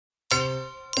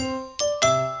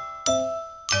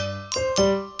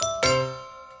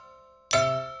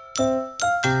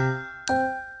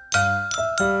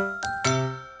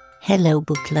Hello,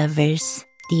 book lovers,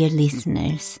 dear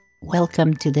listeners.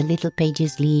 Welcome to the Little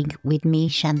Pages League with me,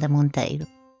 Xanda Monteiro.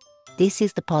 This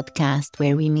is the podcast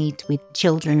where we meet with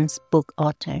children's book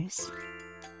authors.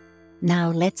 Now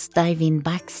let's dive in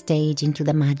backstage into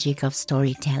the magic of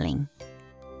storytelling.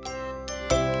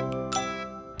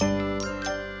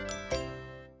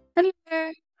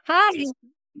 Hello. Hi.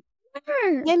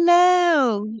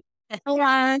 Hello.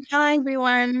 Hello. Hi,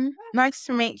 everyone. Nice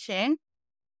to meet you.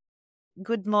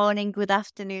 Good morning, good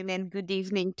afternoon, and good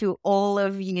evening to all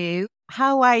of you.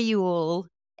 How are you all?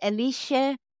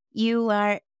 Alicia, you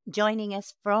are joining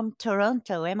us from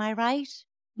Toronto, am I right?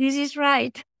 This is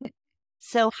right.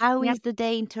 So how Yep. is the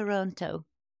day in Toronto?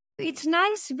 It's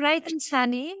nice, bright and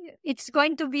sunny. It's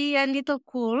going to be a little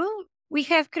cool. We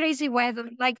have crazy weather.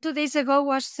 Like 2 days ago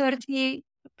was 30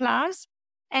 plus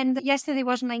and yesterday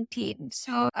was 19.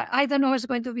 So I don't know what it's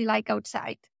going to be like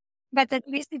outside, but at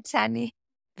least it's sunny.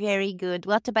 Very good.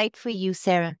 What about for you,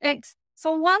 Sarah?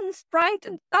 So one's bright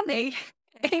and sunny.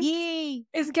 Yay!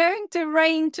 It's going to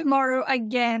rain tomorrow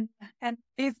again. And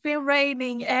it's been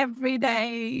raining every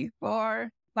day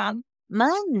for months.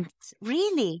 Months?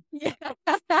 Really? Yeah,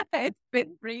 it's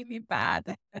been really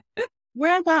bad.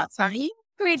 Whereabouts are you?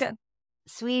 Sweden.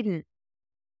 Sweden.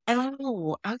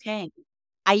 Oh, okay.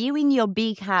 Are you in your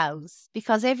big house?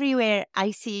 Because everywhere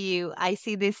I see you, I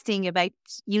see this thing about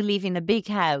you live in a big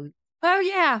house. Oh,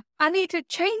 yeah. I need to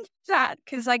change that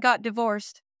because I got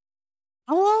divorced.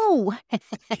 Oh!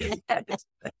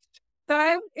 So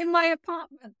I'm in my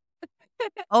apartment.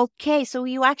 Okay, so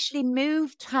you actually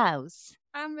moved house.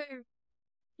 I moved.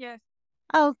 Yes.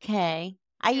 Okay.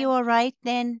 Are you all right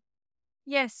then?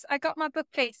 Yes, I got my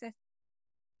bookcases.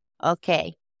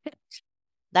 Okay.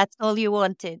 That's all you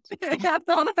wanted. That's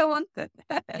all I wanted.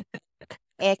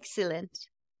 Excellent.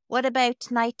 What about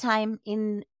nighttime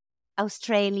in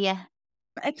Australia?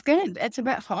 It's good. It's a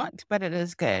bit hot, but it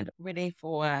is good. Ready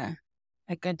for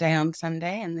a good day on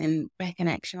Sunday and then back in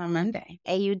action on Monday.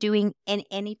 Are you doing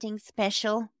anything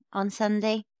special on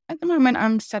Sunday? At the moment,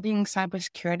 I'm studying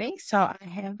cybersecurity, so I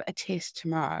have a test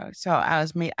tomorrow. So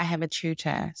I have a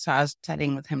tutor, so I was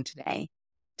studying with him today.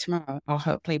 Tomorrow, I'll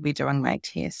hopefully be doing my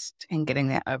test and getting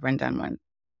that over and done with.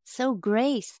 So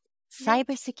Grace,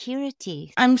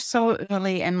 cybersecurity. I'm so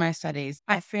early in my studies.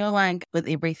 I feel like with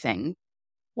everything,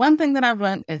 one thing that I've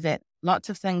learned is that lots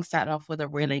of things start off with a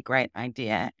really great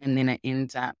idea and then it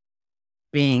ends up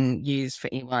being used for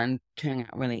evil and turning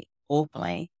out really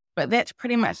awfully. But that's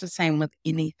pretty much the same with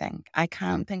anything. I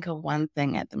can't think of one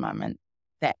thing at the moment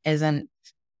that hasn't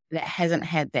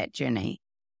had that journey.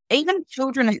 Even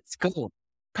children at school,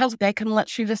 because they can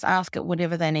literally just ask it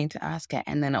whatever they need to ask it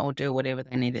and then it will do whatever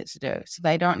they need it to do. So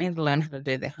they don't need to learn how to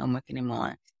do their homework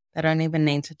anymore. They don't even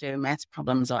need to do maths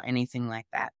problems or anything like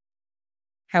that.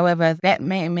 However, that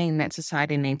may mean that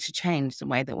society needs to change the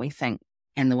way that we think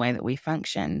and the way that we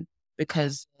function,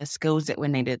 because the skills that were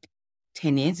needed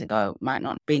 10 years ago might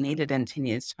not be needed in 10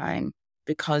 years' time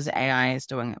because AI is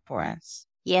doing it for us.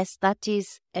 Yes, that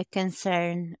is a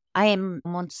concern. I am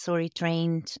Montessori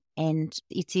trained and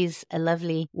it is a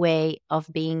lovely way of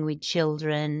being with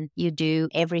children. You do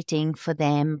everything for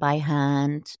them by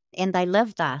hand. And I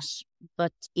love that.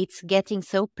 But it's getting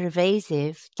so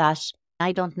pervasive that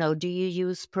I don't know. Do you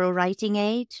use Pro Writing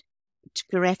Aid to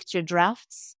correct your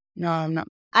drafts? No, I'm not.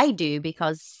 I do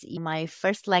because my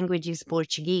first language is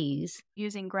Portuguese.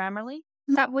 Using Grammarly?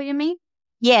 Is that what you mean?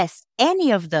 Yes, any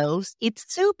of those. It's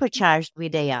supercharged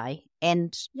with AI.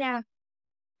 And Yeah.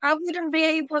 I wouldn't be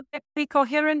able to be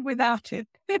coherent without it.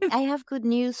 I have good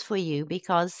news for you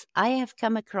because I have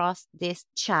come across this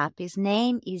chap. His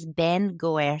name is Ben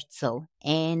Goertzel,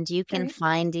 and you can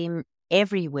find him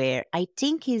everywhere. I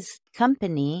think his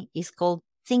company is called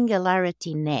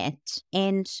Singularity Net,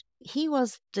 and he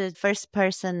was the first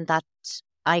person that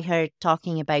I heard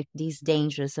talking about these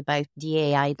dangers, about the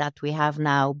AI that we have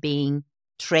now being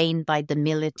trained by the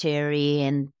military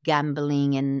and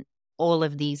gambling and all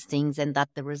of these things, and that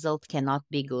the result cannot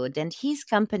be good. And his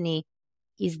company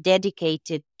is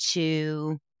dedicated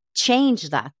to change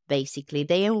that, basically.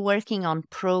 They are working on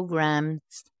programs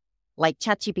like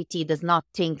ChatGPT does not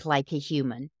think like a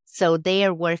human. So they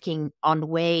are working on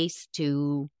ways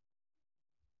to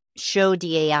show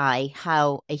the AI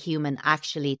how a human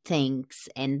actually thinks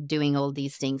and doing all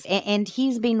these things. And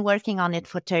he's been working on it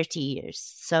for 30 years.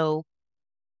 So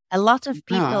a lot of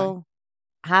people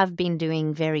have been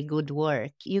doing very good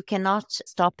work. You cannot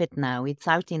stop it now. It's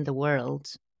out in the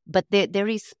world. But there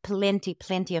is plenty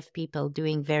of people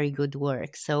doing very good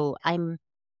work. So I'm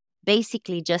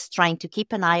basically just trying to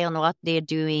keep an eye on what they're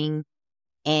doing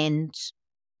and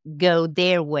go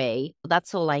their way.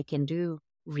 That's all I can do,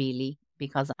 really,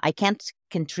 because I can't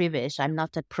contribute. I'm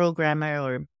not a programmer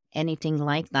or anything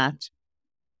like that.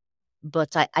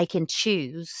 But I can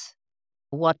choose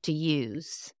what to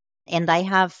use. And I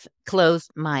have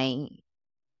closed my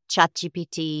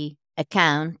ChatGPT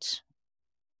account.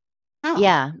 Oh,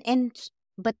 Yeah.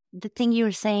 But the thing you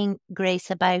were saying,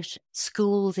 Grace, about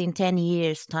schools in 10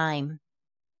 years' time,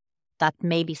 that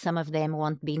maybe some of them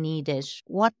won't be needed.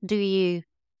 What do you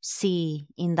see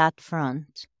in that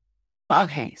front?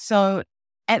 okay. So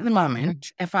at the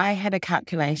moment, if I had a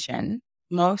calculation,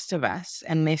 most of us,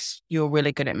 unless you're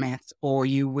really good at maths or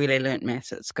you really learnt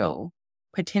maths at school,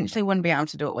 potentially wouldn't be able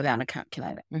to do it without a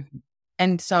calculator. Mm-hmm.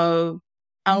 And so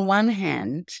on one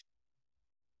hand,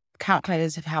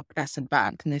 calculators have helped us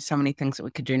advance, and there's so many things that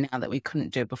we could do now that we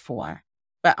couldn't do before.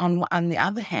 But on the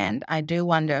other hand, I do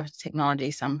wonder if technology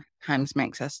sometimes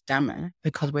makes us dumber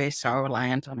because we're so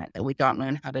reliant on it that we don't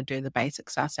learn how to do the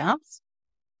basics ourselves.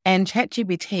 And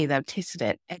ChatGPT, they've tested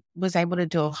it. It was able to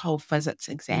do a whole physics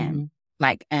exam,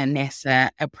 like a NASA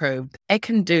approved. It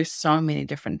can do so many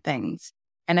different things.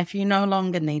 And if you no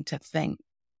longer need to think,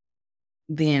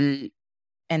 then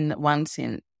in one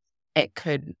sense, it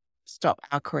could stop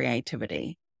our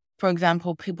creativity. For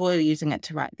example, people are using it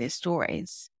to write their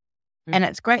stories. And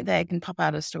it's great that it can pop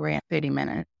out a story in 30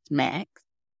 minutes max.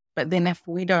 But then if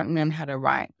we don't learn how to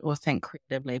write or think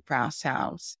creatively for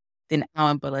ourselves, then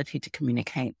our ability to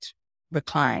communicate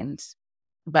declines.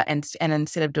 And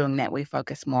instead of doing that, we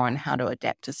focus more on how to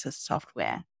adapt to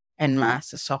software and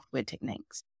master software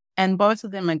techniques. And both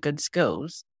of them are good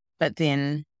skills, but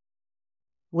then...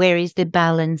 Where is the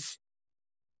balance?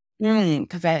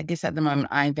 Because I guess at the moment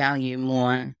I value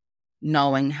more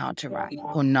knowing how to write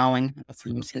or knowing how to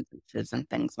form sentences and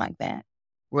things like that.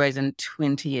 Whereas in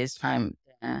 20 years' time,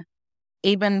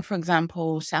 even, for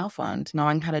example, cell phones,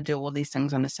 knowing how to do all these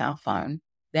things on a cell phone,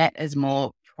 that is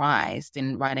more prized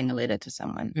than writing a letter to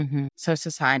someone. So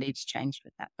society's changed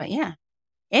with that. But yeah.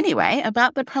 Anyway,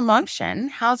 about the promotion,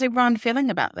 how's everyone feeling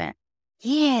about that?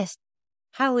 Yes.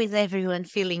 How is everyone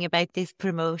feeling about this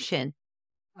promotion?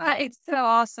 It's so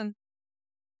awesome.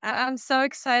 I'm so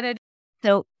excited.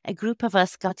 So a group of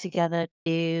us got together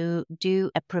to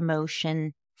do a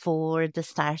promotion for the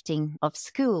starting of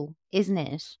school, isn't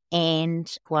it? And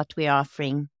what we're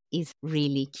offering is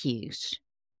really cute.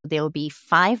 There will be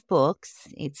 5 books.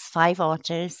 It's 5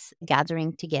 authors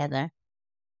gathering together,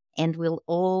 and we'll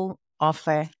all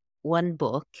offer 1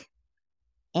 book.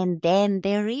 And then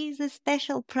there is a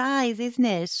special prize, isn't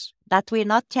it? That we're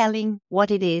not telling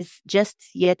what it is just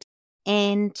yet.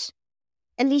 And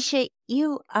Alicia,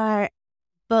 you are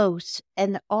both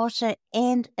an author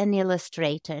and an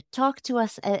illustrator. Talk to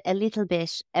us a little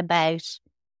bit about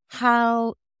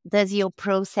how does your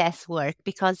process work,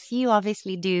 because you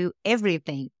obviously do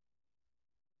everything.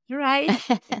 Right.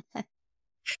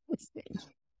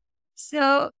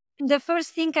 So the first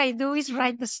thing I do is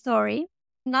write the story.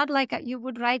 Not like you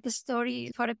would write a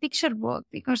story for a picture book,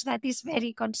 because that is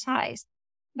very concise.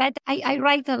 But I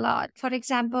write a lot. For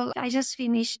example, I just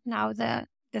finished now the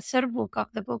 3rd book of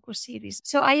the Boku series.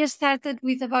 So I started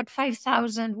with about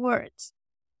 5,000 words.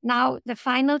 Now the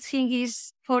final thing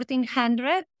is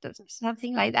 1,400,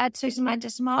 something like that. So it's much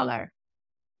smaller.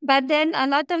 But then a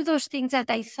lot of those things that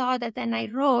I thought that then I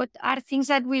wrote are things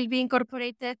that will be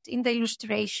incorporated in the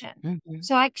illustration.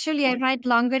 So actually I write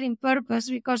longer in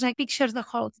purpose because I picture the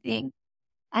whole thing.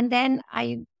 And then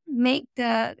I make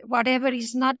the whatever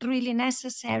is not really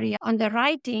necessary on the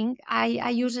writing,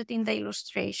 I use it in the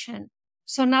illustration.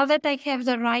 So now that I have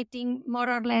the writing more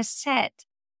or less set,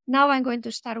 now I'm going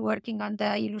to start working on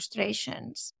the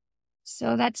illustrations.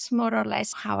 So that's more or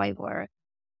less how I work.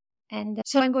 And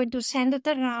so I'm going to send it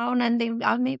around, and then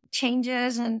I'll make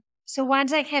changes. And so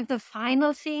once I have the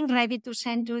final thing ready to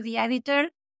send to the editor,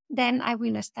 then I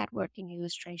will start working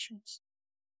illustrations.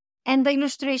 And the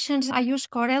illustrations, I use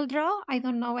CorelDRAW. I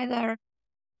don't know whether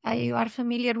you are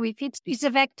familiar with it. It's a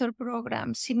vector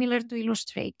program similar to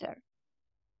Illustrator.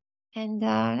 And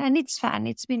it's fun.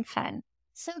 It's been fun.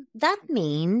 So that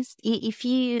means if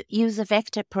you use a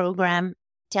vector program,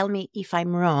 tell me if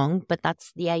I'm wrong, but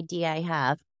that's the idea I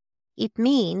have. It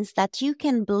means that you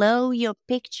can blow your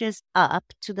pictures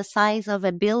up to the size of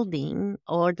a building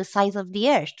or the size of the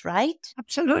earth, right?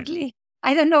 Absolutely.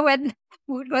 I don't know when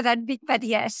would go that big, but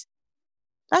yes.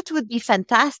 That would be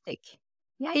fantastic.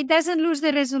 Yeah, it doesn't lose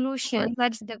the resolution.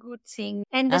 That's the good thing.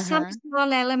 And some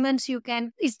small elements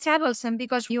it's troublesome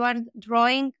because you are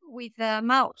drawing with a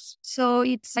mouse. So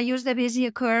I use the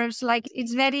Bezier curves. Like,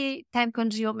 it's very time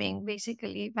consuming,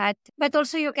 basically. But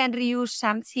also you can reuse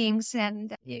some things,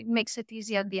 and it makes it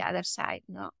easy on the other side,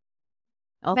 no?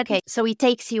 Okay, so it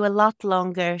takes you a lot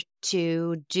longer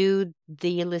to do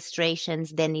the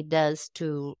illustrations than it does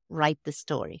to write the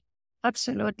story.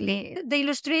 Absolutely. The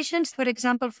illustrations, for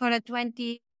example, for a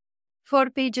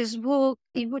 24 pages book,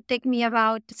 it would take me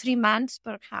about 3 months,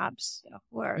 perhaps, of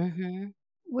work.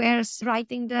 Whereas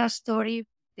writing the story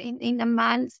in a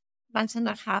month and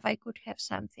a half, I could have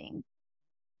something.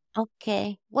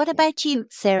 Okay. What about you,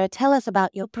 Sarah? Tell us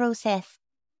about your process.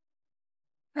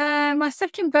 My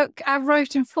second book I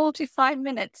wrote in 45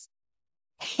 minutes.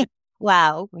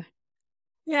 Wow.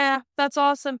 Yeah, that's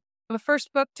awesome. The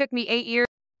first book took me 8 years.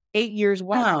 8 years,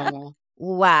 wow.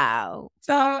 Wow.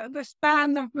 So the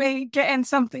span of me getting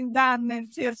something done is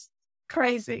just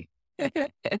crazy.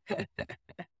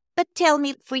 But tell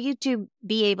me, for you to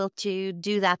be able to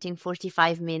do that in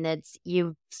 45 minutes,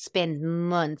 you spend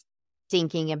months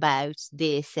thinking about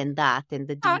this and that and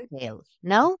the details.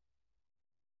 No?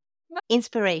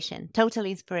 Inspiration, total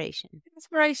inspiration.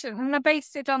 Inspiration. And I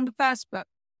based it on the first book.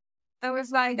 I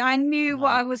was like, I knew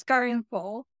what I was going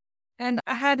for and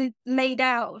I had it laid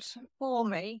out for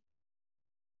me.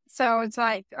 So it's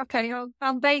like, okay,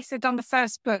 I'll base it on the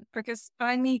first book because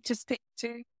I need to stick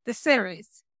to the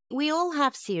series. We all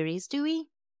have series, do we?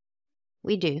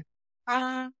 We do.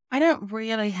 I don't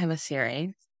really have a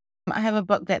series. I have a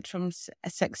book that's from a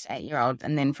 6 to 8-year-old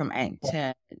and then from 8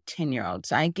 to 10-year-old.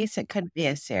 So I guess it could be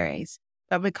a series.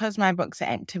 But because my books are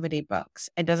activity books,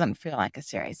 it doesn't feel like a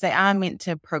series. They are meant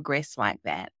to progress like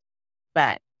that.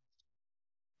 But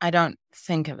I don't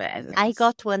think of it as I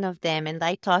got one of them and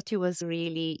I thought it was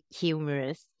really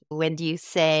humorous when you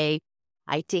say,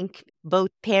 I think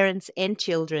both parents and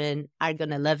children are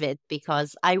going to love it,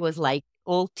 because I was like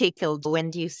all tickled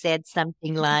when you said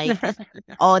something like,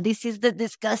 oh, this is the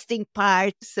disgusting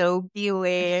part, so be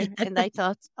aware. And I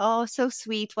thought, oh, so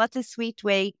sweet. What a sweet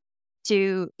way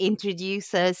to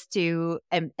introduce us to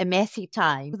a messy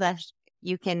time that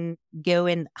you can go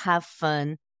and have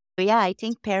fun. But yeah, I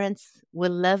think parents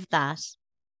will love that.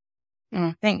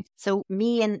 Thanks. So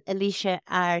me and Alicia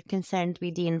are concerned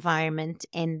with the environment.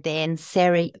 And then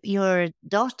Sarah, your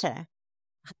daughter,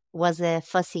 was a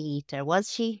fussy eater,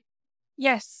 was she?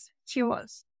 Yes, she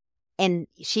was. And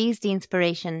she's the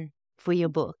inspiration for your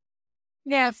book.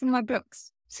 Yeah, for my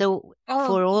books. So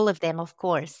for all of them, of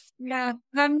course. Yeah,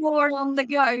 I'm more on the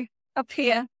go up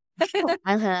here.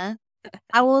 How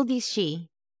old is she?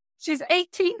 She's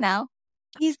 18 now.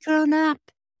 She's grown up.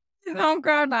 She's all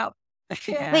grown up.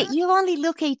 Yeah. Wait, you only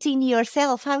look 18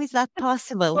 yourself. How is that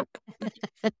possible?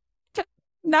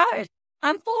 No,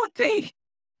 I'm 40.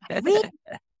 Really?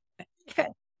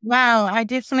 Wow, I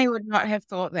definitely would not have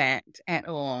thought that at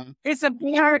all. It's a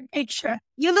blurred picture.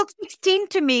 You look 16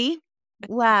 to me.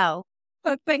 Wow.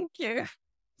 Oh, thank you.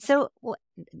 So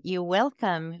you're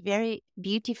welcome. Very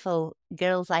beautiful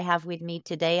girls I have with me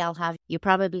today. You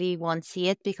probably won't see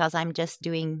it because I'm just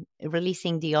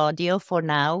releasing the audio for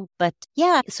now. But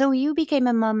yeah, so you became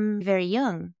a mom very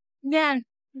young. Yeah, I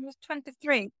was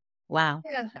 23. Wow.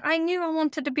 Yeah, I knew I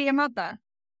wanted to be a mother.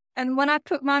 And when I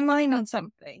put my mind on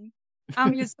something,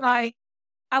 I'm just like,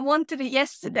 I wanted it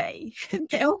yesterday.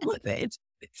 Get on with it.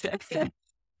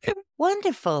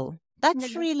 Wonderful.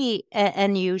 That's really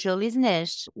unusual, isn't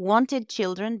it? Wanted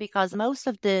children, because most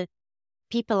of the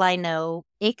people I know,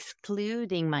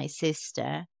 excluding my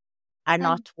sister, are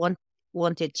not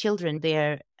wanted children.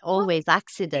 They're always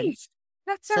accidents.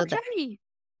 That's okay.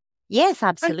 Yes,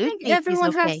 absolutely. I think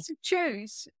everyone has to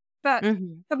choose. But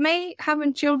for me,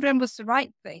 having children was the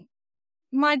right thing.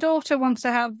 My daughter wants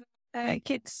to have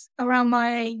kids around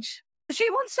my age. She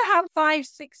wants to have 5,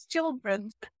 6 children.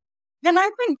 And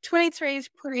I think 23 is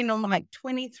pretty normal. Like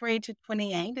 23 to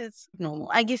 28 is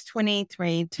normal. I guess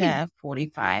 23 to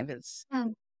 45 is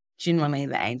generally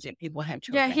the age that people have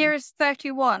children. Yeah, here is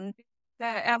 31, the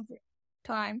average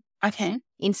time. Okay.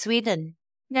 In Sweden?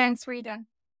 Yeah, in Sweden.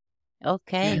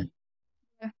 Okay.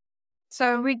 Yeah.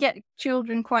 So we get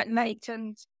children quite late,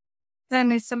 and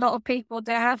then it's a lot of people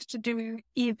that have to do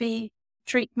EV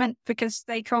treatment because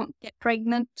they can't get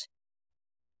pregnant.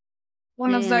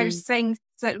 One of those things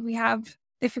that we have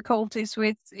difficulties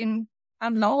with in a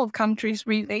lot of countries,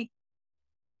 really.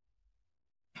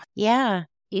 Yeah,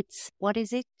 what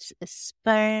is it?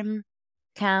 Sperm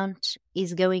count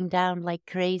is going down like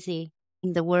crazy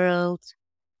in the world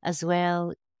as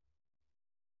well.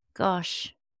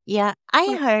 Gosh. Yeah,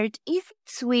 I heard if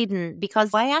Sweden,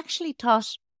 because I actually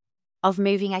thought of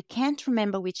moving, I can't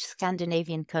remember which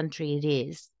Scandinavian country it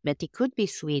is, but it could be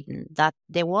Sweden, that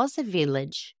there was a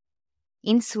village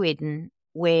in Sweden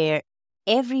where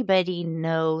everybody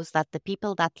knows that the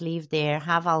people that live there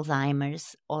have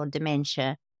Alzheimer's or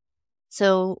dementia.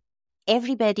 So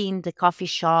everybody in the coffee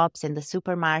shops and the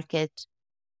supermarket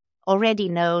already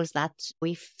knows that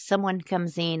if someone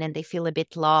comes in and they feel a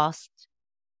bit lost,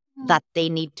 that they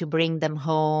need to bring them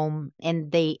home,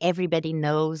 and everybody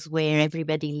knows where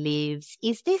everybody lives.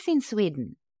 Is this in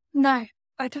Sweden? No,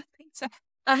 I don't think so.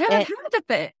 I haven't heard of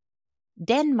it.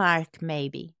 Denmark,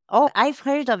 maybe. Oh, I've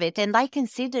heard of it, and I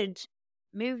considered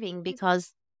moving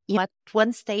because at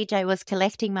one stage I was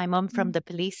collecting my mom from the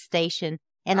police station,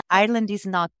 and Ireland is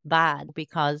not bad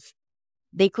because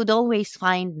they could always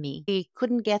find me. They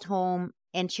couldn't get home,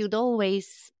 and she'd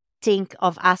always think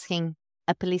of asking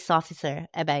a police officer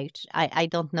about, I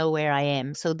don't know where I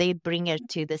am. So they'd bring her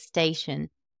to the station,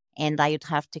 and I would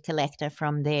have to collect her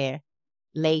from there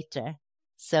later.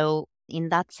 So in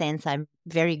that sense, I'm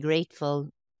very grateful.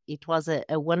 It was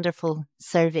a wonderful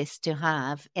service to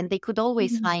have, and they could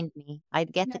always find me.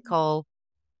 I'd get a call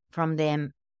from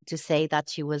them to say that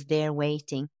she was there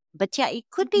waiting. But yeah, it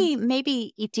could be,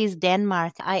 maybe it is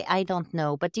Denmark. I don't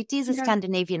know, but it is a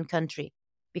Scandinavian country,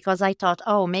 because I thought,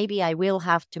 oh, maybe I will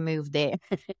have to move there.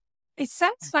 It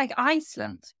sounds like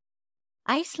Iceland.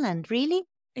 Iceland, really?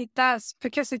 It does,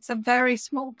 because it's a very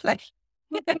small place.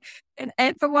 And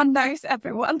everyone knows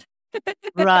everyone.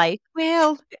 Right.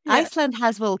 Well, Iceland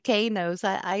has volcanoes.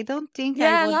 I don't think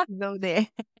I want to go there.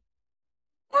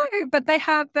 No, but they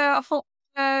have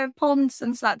ponds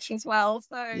and such as well.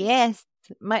 So yes,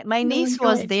 my niece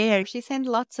was there. She sent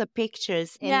lots of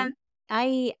pictures, and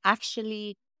I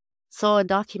actually saw a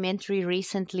documentary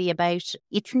recently about,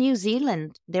 it's New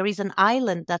Zealand. There is an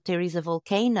island that there is a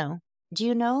volcano. Do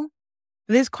you know?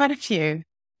 There's quite a few.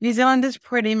 New Zealand is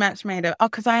pretty much made up. Oh,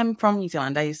 because I am from New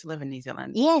Zealand. I used to live in New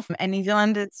Zealand. Yes. And New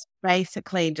Zealand is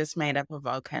basically just made up of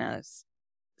volcanoes.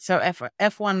 So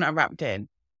if one erupted.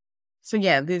 So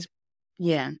I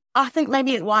think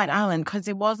maybe at White Island, because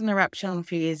there was an eruption a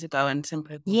few years ago and some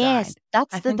people died.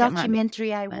 That's the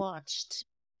documentary I watched.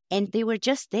 And they were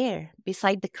just there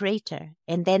beside the crater.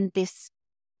 And then this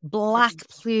black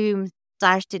plume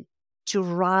started to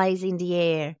rise in the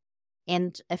air.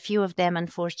 And a few of them,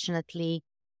 unfortunately,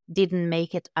 didn't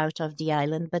make it out of the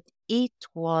island. But it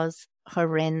was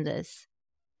horrendous.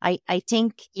 I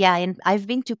think, and I've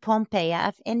been to Pompeii.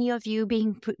 Have any of you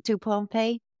been to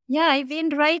Pompeii? Yeah, I've been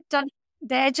right on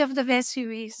the edge of the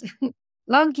Vesuvius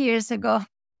long years ago.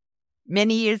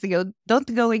 Many years ago.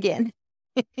 Don't go again.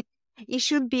 It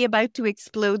should be about to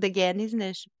explode again, isn't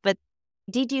it? But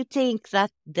did you think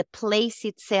that the place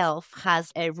itself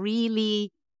has a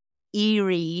really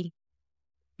eerie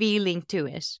feeling to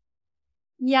it?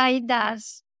 Yeah, it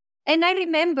does. And I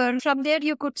remember from there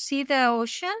you could see the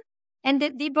ocean, and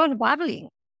they were bubbling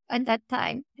at that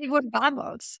time. They were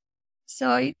bubbles.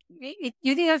 So you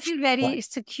didn't feel very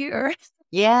secure.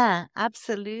 Yeah,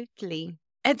 absolutely.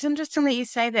 It's interesting that you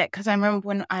say that, because I remember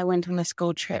when I went on a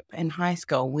school trip in high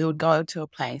school, we would go to a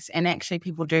place, and actually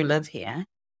people do live here,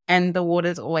 and the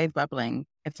water's always bubbling.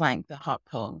 It's like the hot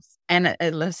pools, and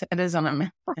it is on a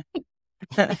map.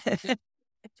 But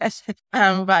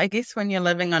I guess when you're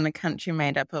living on a country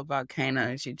made up of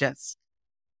volcanoes, you just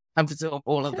absorb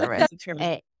all of the rest.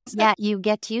 You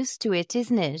get used to it,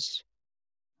 isn't it?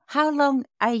 How long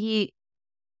are you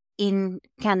in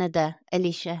Canada,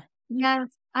 Alicia? Yeah,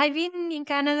 I've been in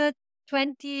Canada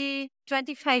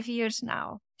 25 years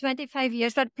now. 25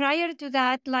 years. But prior to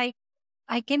that,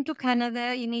 I came to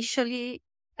Canada initially.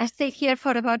 I stayed here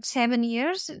for about 7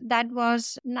 years. That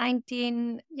was on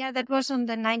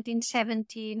the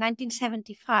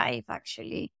 1975,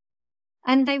 actually.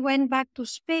 And I went back to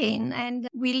Spain, and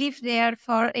we lived there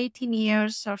for 18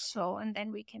 years or so, and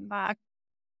then we came back.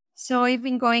 So I've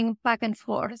been going back and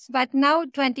forth. But now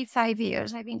 25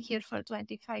 years. I've been here for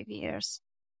 25 years.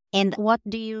 And what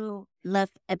do you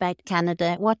love about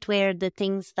Canada? What were the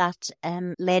things that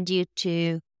led you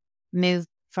to move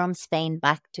from Spain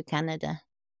back to Canada?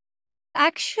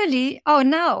 Actually,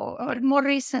 more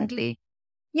recently.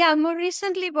 Yeah, more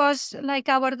recently was like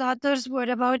our daughters were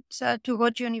about to go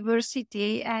to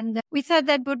university, and we thought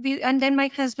that would be, and then my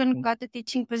husband got a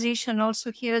teaching position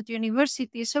also here at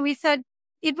university. So we thought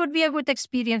it would be a good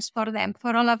experience for them,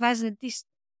 for all of us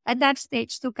at that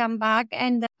stage to come back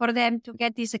and for them to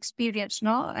get this experience,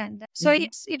 no? And so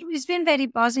it's been very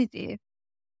positive.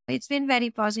 It's been very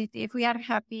positive. We are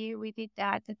happy we did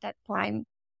that at that time.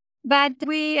 But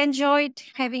we enjoyed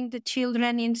having the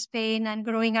children in Spain and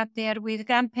growing up there with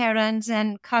grandparents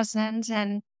and cousins.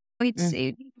 And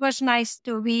it was nice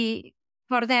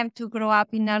for them to grow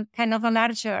up in a kind of a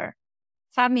larger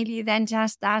family than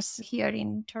just us here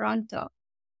in Toronto.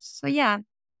 So, yeah.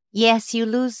 Yes, you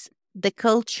lose the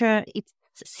culture. It's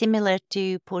similar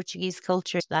to Portuguese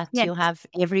culture that you have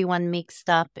everyone mixed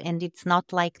up, and it's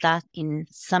not like that in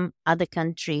some other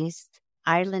countries.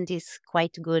 Ireland is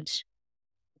quite good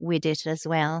with it as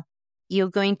well. You're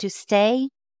going to stay,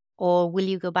 or will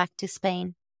you go back to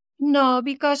Spain? No,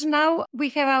 because now we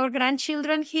have our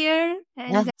grandchildren here,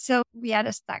 and so we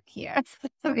are stuck here.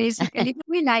 Basically,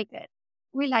 we like it.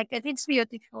 We like it. It's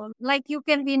beautiful. Like you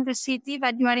can be in the city,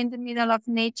 but you are in the middle of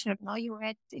nature. No,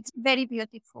 it's very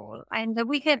beautiful, and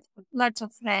we have lots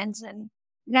of friends and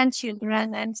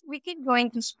grandchildren, and we keep going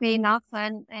to Spain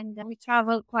often, and we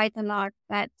travel quite a lot.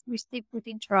 But we still put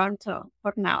in Toronto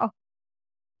for now.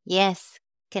 Yes,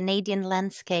 Canadian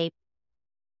landscape.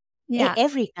 Yeah.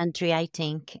 Every country, I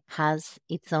think, has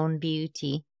its own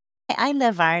beauty. I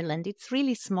love Ireland. It's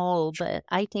really small, but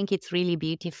I think it's really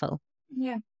beautiful.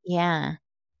 Yeah. Yeah.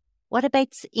 What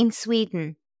about in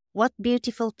Sweden? What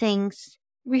beautiful things?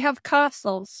 We have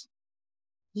castles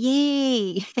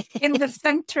Yay! in the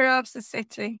center of the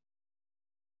city.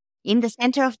 In the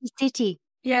center of the city.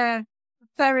 Yeah,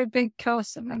 very big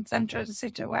castle in the center of the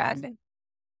city where I live.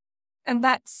 And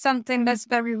that's something that's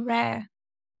very rare.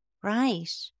 Right.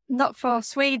 Not for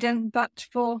Sweden, but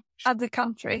for other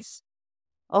countries.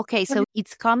 Okay, so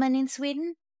it's common in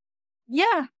Sweden?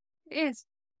 Yeah, it is.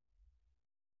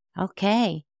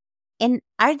 Okay. And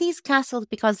are these castles,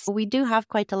 because we do have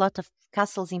quite a lot of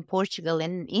castles in Portugal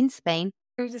and in Spain.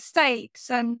 Go to the States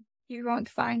and you won't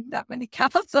find that many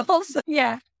castles.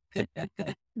 Yeah.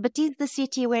 But is the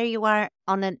city where you are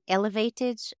on an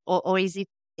elevated, or is it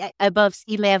above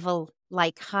sea level,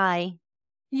 like high?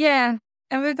 Yeah.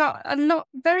 And we've got a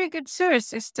very good sewer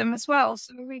system as well,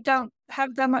 so we don't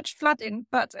have that much flooding.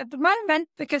 But at the moment,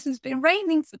 because it's been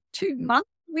raining for 2 months,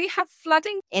 we have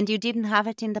flooding. And you didn't have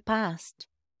it in the past?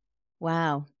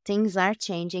 Wow, things are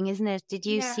changing, isn't it? Did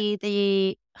you see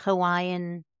the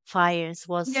Hawaiian fires?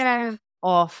 Was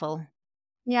awful.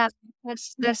 Yeah,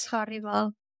 that's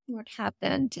horrible what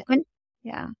happened.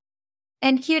 Yeah.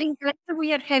 And here in Canada,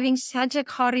 we are having such a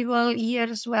horrible year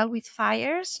as well with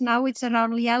fires. Now it's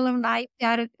around Yellowknife.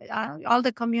 All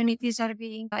the communities are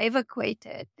being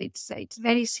evacuated. It's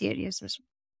very serious as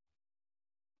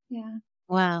well. Yeah.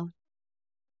 Wow.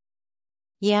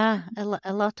 Yeah,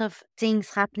 a lot of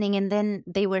things happening. And then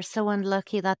they were so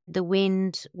unlucky that the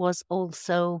wind was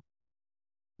also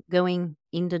going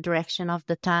in the direction of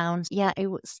the towns. Yeah,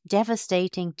 it was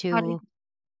devastating to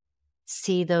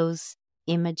see those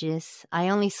images. I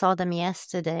only saw them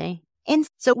yesterday. And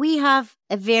so we have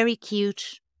a very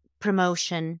cute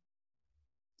promotion.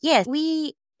 Yes,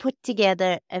 we put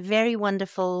together a very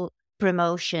wonderful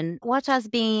promotion. What has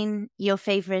been your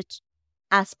favorite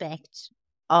aspect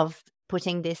of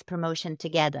putting this promotion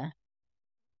together?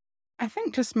 I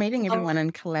think just meeting everyone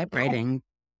and collaborating.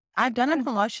 I've done a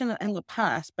promotion in the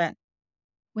past, but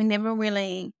we never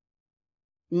really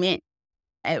met.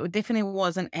 It definitely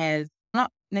wasn't as,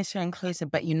 not necessarily inclusive,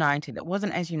 but united. It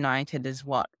wasn't as united as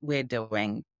what we're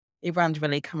doing. Everyone's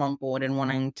really come on board and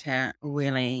wanting to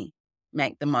really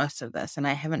make the most of this. And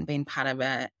I haven't been part of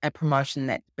a promotion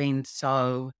that's been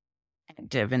so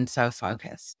active and so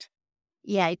focused.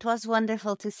 Yeah, it was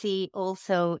wonderful to see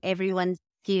also everyone's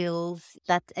skills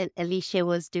that Alicia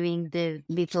was doing the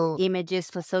little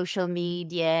images for social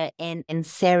media, and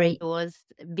Sarah was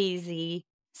busy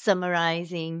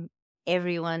summarizing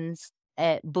everyone's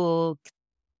book.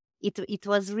 It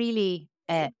was really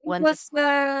wonderful. It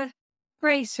was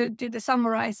Grace who did the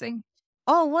summarizing.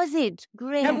 Oh, was it?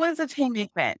 Great. It was a team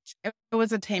effort. It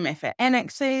was a team effort. And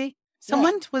actually,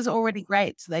 someone was already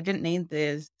great, so they didn't need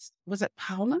this. Was it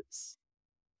Paola's?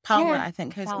 Paola, I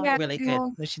think, who's really good,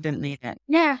 so she didn't need it.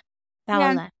 Yeah.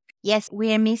 Paola. Yeah. Yes,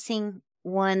 we are missing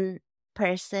one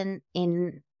person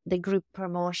in the group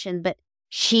promotion, but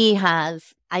she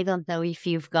has, I don't know if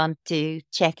you've gone to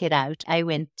check it out. I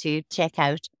went to check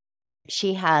out.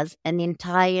 She has an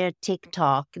entire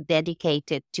TikTok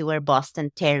dedicated to her Boston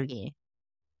Terrier.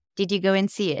 Did you go and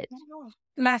see it?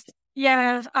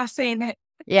 Yeah, I've seen it.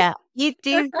 Yeah, it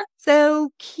is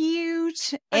so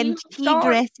cute. And he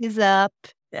dresses up.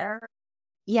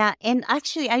 Yeah, and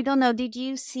actually, I don't know, did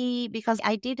you see, because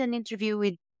I did an interview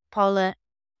with Paola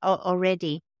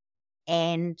already,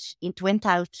 and it went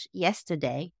out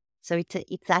yesterday. So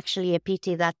it's actually a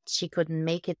pity that she couldn't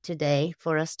make it today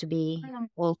for us to be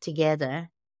all together.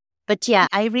 But yeah,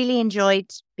 I really enjoyed,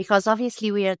 because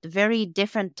obviously we are at very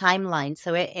different timelines.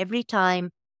 So every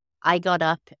time I got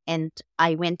up and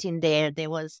I went in there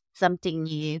was something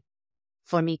new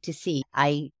for me to see.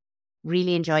 I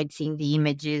really enjoyed seeing the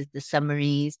images, the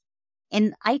summaries.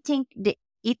 And I think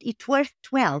it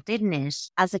worked well, didn't it,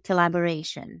 as a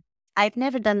collaboration? I've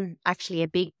never done actually a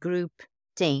big group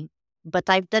thing, but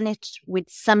I've done it with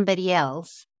somebody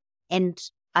else. And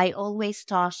I always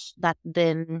thought that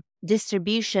the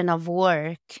distribution of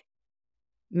work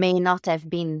may not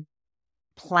have been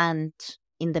planned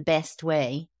in the best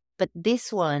way. But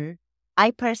this one,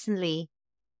 I personally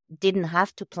didn't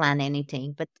have to plan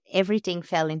anything, but everything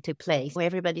fell into place.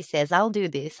 Everybody says, I'll do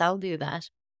this, I'll do that.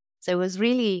 So it was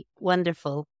really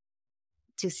wonderful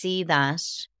to see that.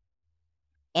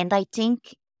 And I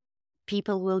think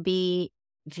people will be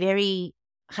very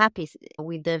happy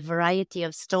with the variety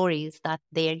of stories that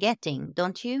they're getting,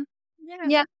 don't you?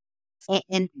 Yeah.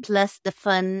 And plus the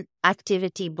fun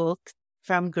activity books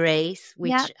from Grace,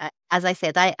 which, as I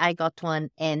said, I got one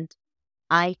and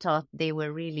I thought they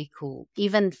were really cool,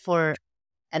 even for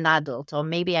an adult, or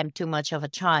maybe I'm too much of a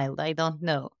child. I don't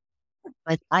know.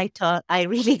 But I thought I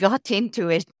really got into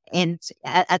it. And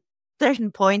at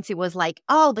certain points, it was like,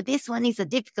 oh, but this one is a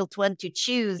difficult one to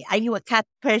choose. Are you a cat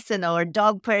person or a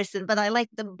dog person? But I like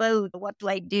them both. What do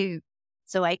I do?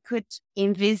 So I could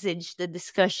envisage the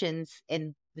discussions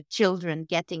and the children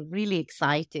getting really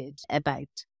excited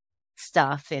about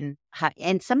stuff. And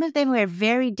some of them were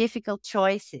very difficult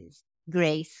choices.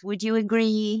 Grace, would you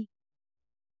agree?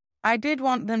 I did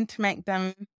want them to make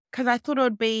them, because I thought it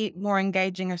would be more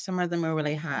engaging if some of them were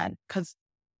really hard, because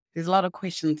there's a lot of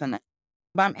questions in it.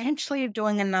 But I'm actually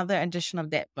doing another edition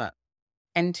of that book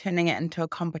and turning it into a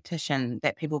competition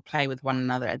that people play with one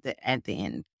another at the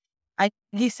end. I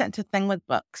guess that's the thing with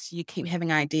books. You keep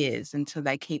having ideas until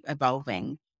they keep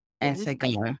evolving as they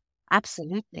go.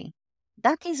 Absolutely.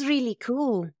 That is really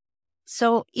cool.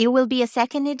 So it will be a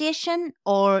second edition,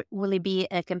 or will it be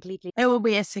a completely... It will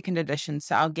be a second edition,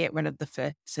 so I'll get rid of the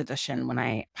first edition when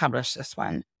I publish this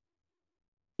one.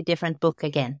 A different book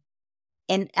again.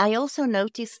 And I also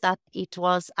noticed that it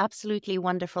was absolutely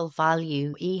wonderful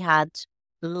value. He had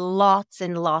lots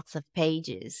and lots of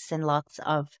pages and lots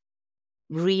of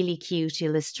really cute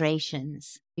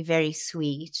illustrations. Very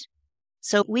sweet.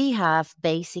 So we have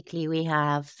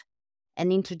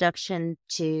an introduction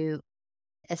to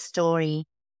a story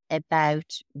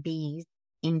about bees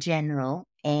in general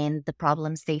and the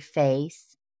problems they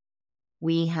face.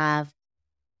 We have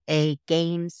a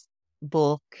games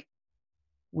book.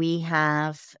 We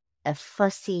have a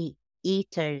fussy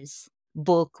eaters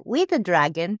book with a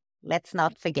dragon. Let's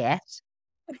not forget.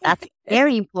 That's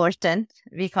very important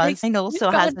because it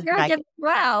also has a dragon.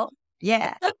 Wow.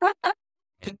 Yeah.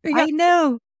 I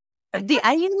know.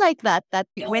 Are you like that? That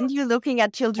when you're looking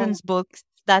at children's books,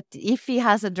 that if he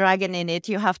has a dragon in it,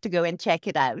 you have to go and check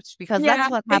it out? Because that's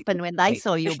what happened when I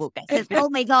saw your book. I said, oh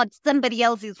my God, somebody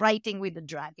else is writing with a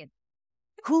dragon.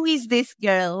 Who is this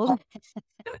girl?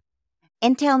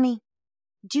 And tell me,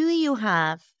 do you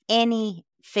have any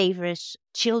favorite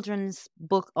children's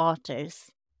book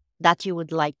authors that you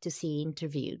would like to see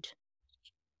interviewed?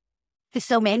 There's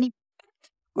so many.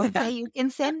 Okay, you can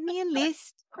send me a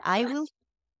list. I will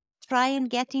try and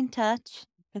get in touch.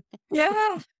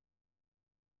 Yeah. Of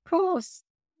course.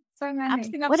 So many.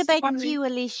 What about you,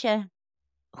 Alicia?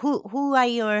 Who are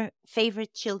your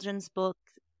favorite children's book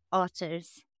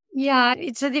authors? Yeah,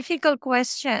 it's a difficult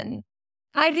question.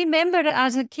 I remember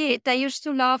as a kid, I used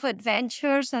to love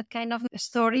adventures, that kind of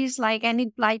stories like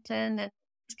Enid Blyton and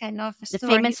kind of The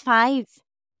stories. Famous Five.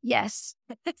 Yes.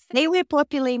 They were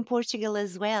popular in Portugal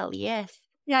as well, yes.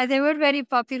 Yeah, they were very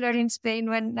popular in Spain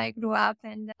when I grew up.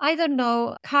 And I don't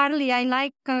know, Carly, I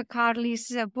like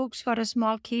Carly's books for a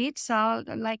small kid. So I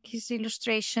like his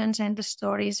illustrations and the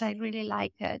stories. I really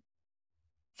like it.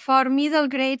 For middle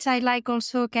grades, I like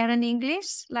also Karen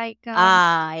English.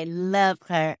 I love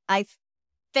her. I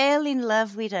fell in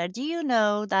love with her. Do you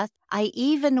know that I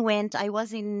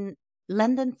was in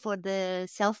London for the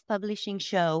self-publishing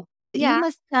show. Yeah. You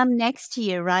must come next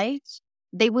year, right?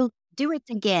 They will do it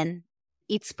again.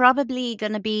 It's probably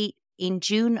going to be in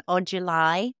June or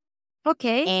July.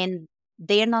 Okay. And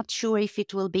they're not sure if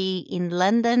it will be in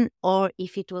London or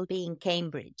if it will be in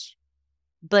Cambridge.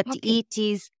 But it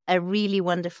is a really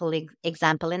wonderful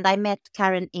example. And I met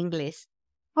Karen English.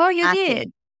 Oh, you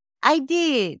did? I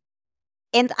did.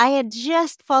 And I had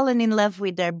just fallen in love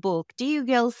with their book. Do you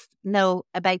girls know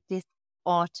about this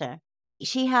author?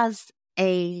 She has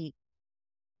a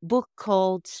book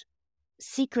called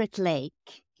Secret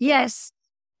Lake. Yes.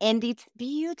 And it's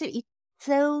beautiful. It's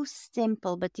so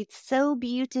simple, but it's so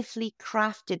beautifully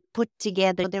crafted, put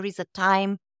together. There is a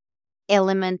time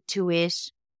element to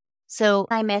it. So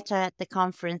I met her at the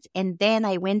conference, and then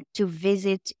I went to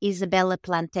visit Isabella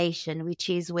Plantation, which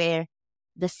is where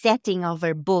the setting of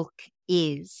her book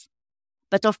is.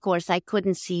 But of course, I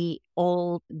couldn't see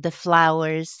all the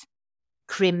flowers,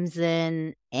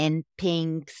 crimson and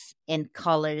pinks and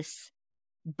colors.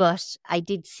 But I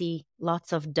did see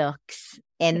lots of ducks,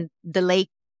 and the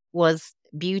lake was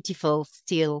beautiful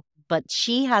still. But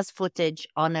she has footage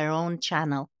on her own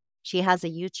channel. She has a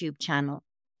YouTube channel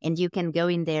and you can go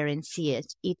in there and see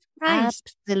it. It's Nice.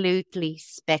 absolutely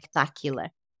spectacular.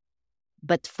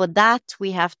 But for that,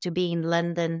 we have to be in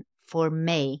London for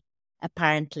May,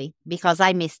 apparently, because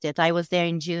I missed it. I was there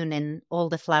in June and all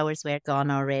the flowers were gone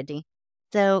already.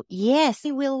 So, yes,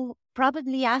 we will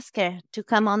probably ask her to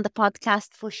come on the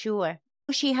podcast for sure.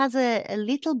 She has a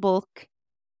little book.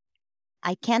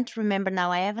 I can't remember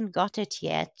now. I haven't got it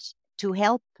yet, to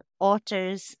help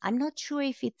authors. I'm not sure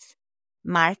if it's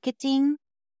marketing.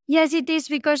 Yes, it is,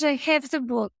 because I have the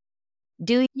book.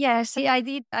 Do you? Yes, I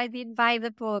did. I did buy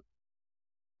the book.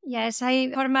 Yes,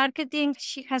 for marketing,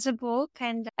 she has a book,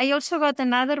 and I also got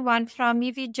another one from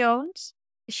Evie Jones.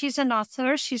 She's an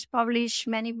author. She's published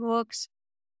many books,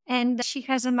 and she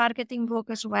has a marketing book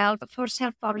as well for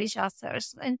self-published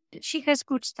authors, and she has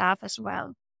good stuff as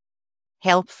well.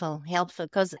 Helpful,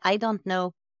 because I don't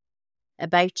know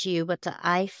about you, but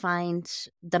I find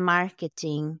the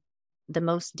marketing the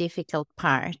most difficult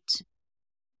part,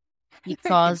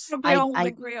 because we all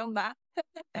agree on that.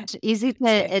 Is it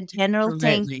a general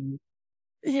thing?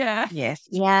 Yeah. Yes.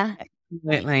 Yeah.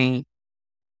 Absolutely.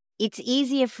 It's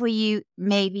easier for you,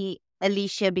 maybe,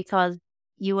 Alicia, because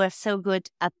you are so good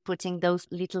at putting those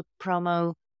little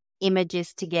promo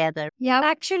images together. Yeah,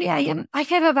 actually, I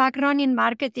have a background in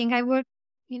marketing. I worked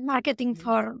in marketing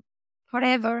for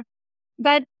forever,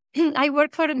 but I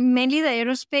work for mainly the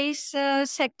aerospace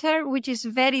sector, which is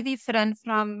very different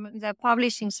from the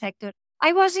publishing sector.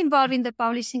 I was involved in the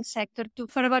publishing sector too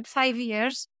for about 5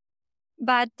 years,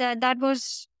 but that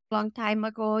was a long time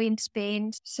ago in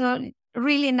Spain. So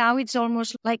really now it's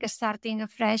almost like starting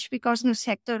afresh, because the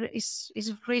sector is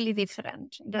really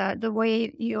different. The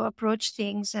way you approach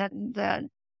things and the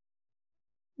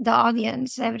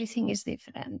audience, everything is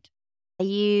different. Are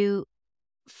you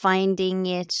finding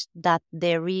it that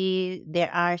there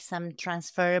are some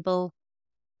transferable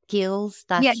skills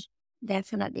that... Yeah,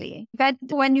 definitely. But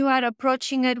when you are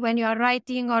approaching it, when you are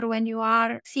writing, or when you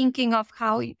are thinking of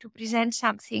how to present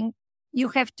something, you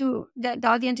have to, the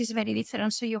audience is very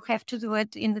different, so you have to do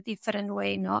it in a different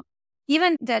way, no?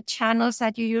 Even the channels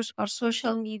that you use for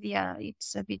social media,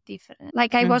 it's a bit different.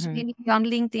 Like I was really on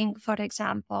LinkedIn, for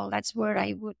example. That's where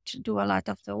I would do a lot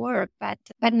of the work. But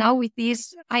now with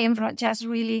this, I am just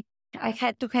really, I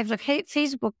had to have a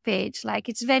Facebook page. Like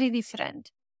it's very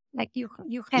different. Like you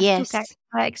have to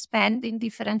expand in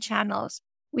different channels,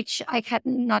 which I had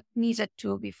not needed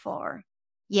to before.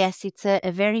 Yes, it's a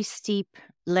very steep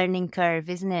learning curve,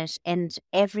 isn't it? And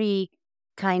every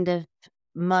kind of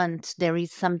month there is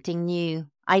something new.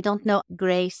 I don't know,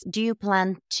 Grace, do you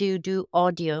plan to do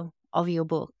audio of your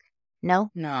book?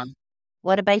 No? No.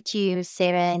 What about you,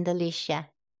 Sarah and Alicia?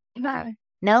 No.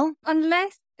 No?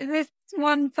 Unless this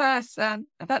one person,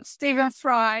 that's Stephen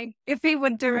Fry, if he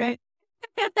would do it.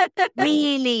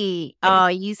 Really? Oh,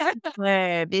 you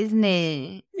superb, isn't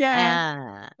it?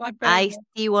 Yeah. I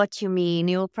see what you mean.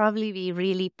 It will probably be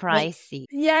really pricey.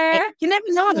 Yeah. You never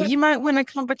know. You might win a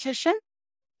competition.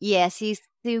 Yes, he's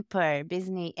superb,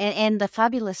 isn't he? And a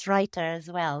fabulous writer as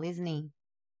well, isn't he?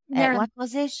 Yeah. What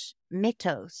was it?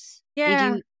 Mythos. Yeah.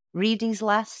 Did you read his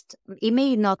last? It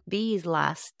may not be his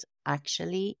last,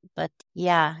 actually, but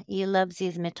yeah, he loves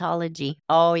his mythology.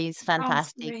 Oh, he's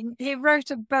fantastic. He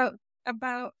wrote a book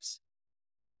about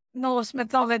Norse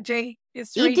mythology. He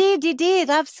did,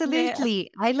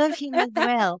 absolutely. Yeah. I love him as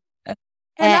well. And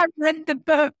I read the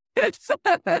book.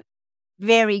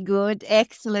 Very good,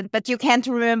 excellent. But you can't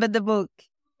remember the book.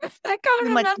 I can't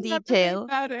remember much detail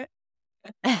about it.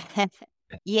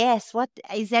 Yes. What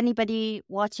is anybody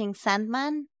watching?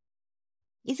 Sandman?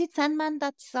 Is it Sandman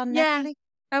that's on Netflix?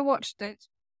 I watched it.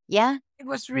 Yeah, it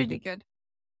was really good.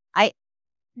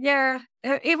 Yeah,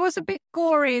 it was a bit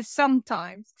gory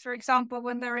sometimes. For example,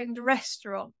 when they're in the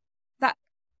restaurant, that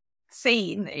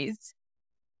scene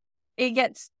it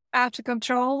gets out of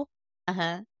control.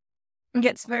 It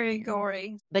gets very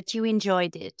gory. But you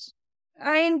enjoyed it.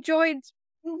 I enjoyed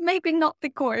maybe not the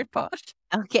gory part.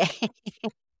 Okay.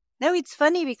 No, it's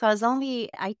funny because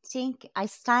I think I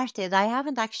started. I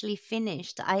haven't actually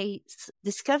finished. I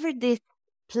discovered this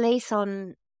place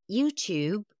on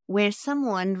YouTube where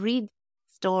someone reads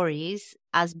stories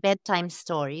as bedtime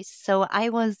stories. So I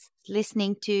was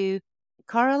listening to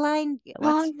Coraline.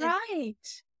 Right.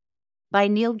 By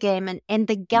Neil Gaiman, and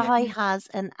the guy has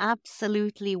an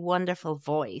absolutely wonderful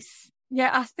voice. Yeah,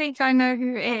 I think I know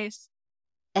who it is.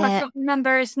 I can't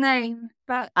remember his name,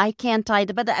 but I can't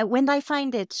either. But when I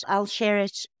find it, I'll share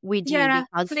it with you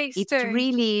because it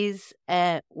really is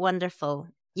wonderful.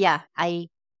 Yeah, I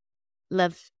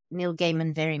love Neil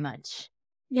Gaiman very much.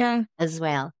 Yeah, as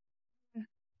well.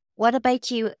 What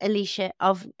about you, Alicia?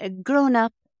 Of grown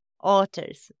up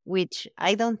otters, which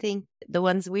I don't think the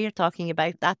ones we're talking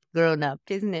about that grown up,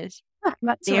 isn't it?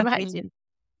 That's They're right. brilliant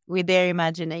with their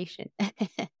imagination.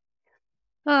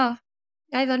 Oh,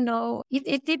 I don't know.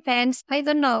 It depends. I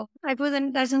don't know.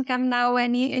 Doesn't come now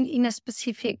any in a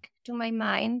specific to my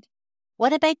mind.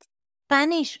 What about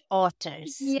Spanish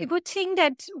otters? Yeah, good thing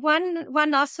that one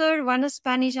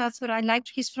Spanish author I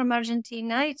liked, he's from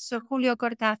Argentina. It's Julio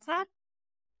Cortázar.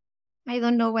 I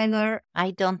don't know whether.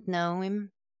 I don't know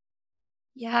him.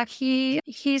 Yeah,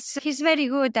 he's very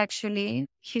good actually.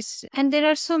 And there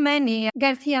are so many.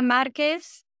 Garcia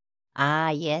Marquez. Ah,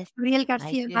 yes. Gabriel I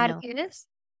Garcia do know. Marquez.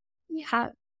 Yeah.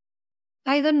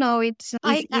 I don't know.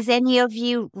 Is any of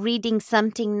you reading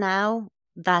something now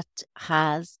that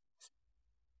has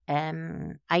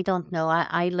I don't know.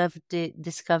 I love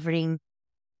discovering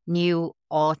new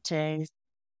authors.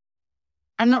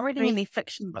 I'm not reading any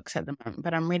fiction books at the moment,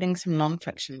 but I'm reading some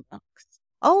non-fiction books.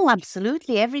 Oh,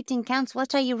 absolutely. Everything counts.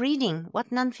 What are you reading? What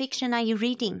nonfiction are you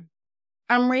reading?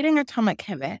 I'm reading Atomic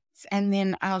Habits, and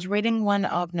then I was reading one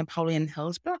of Napoleon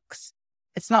Hill's books.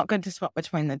 It's not good to swap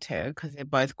between the two because they're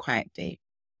both quite deep,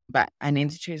 but I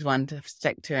need to choose one to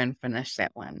stick to and finish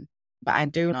that one. But I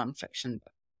do nonfiction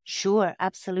books. Sure,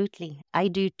 absolutely. I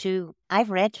do too. I've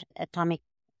read Atomic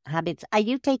Habits. Are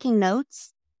you taking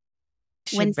notes?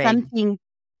 When something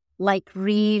like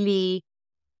really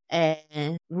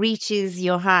reaches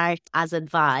your heart as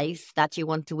advice that you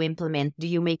want to implement, do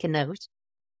you make a note?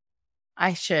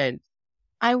 I should.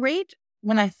 I read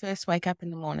when I first wake up in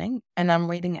the morning, and I'm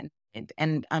reading it,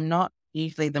 and I'm not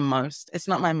usually it's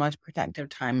not my most productive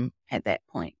time at that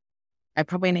point. I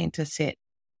probably need to set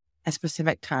a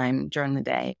specific time during the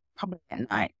day, probably at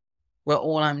night, where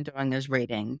all I'm doing is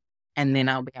reading, and then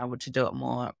I'll be able to do it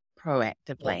more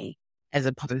proactively as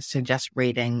opposed to just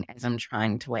reading as I'm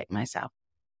trying to wake myself.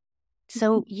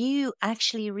 So you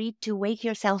actually read to wake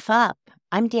yourself up.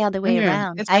 I'm the other way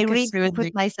around. I read to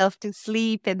put myself to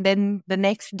sleep, and then the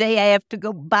next day I have to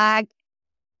go back.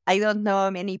 I don't know how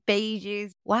many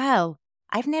pages. Wow.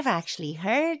 I've never actually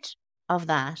heard of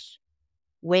that.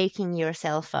 Waking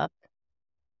yourself up.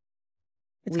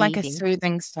 It's like a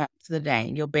soothing start to the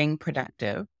day. You're being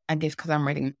productive, I guess, because I'm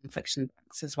reading fiction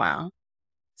books as well.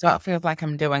 So it feels like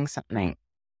I'm doing something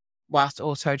whilst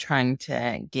also trying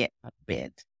to get out of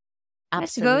bed.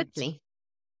 Absolutely.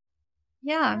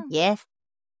 Yeah. Yes.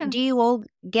 Do you all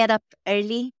get up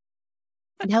early?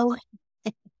 No.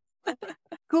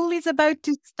 School is about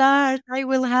to start. I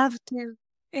will have to.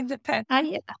 It depends.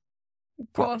 Yeah.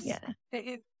 Of course.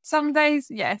 Yeah. Some days,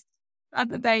 yes.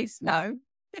 Other days, no.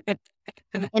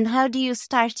 And how do you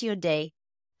start your day?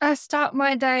 I start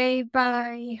my day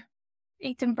by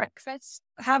eating breakfast,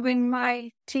 having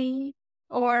my tea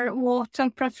or water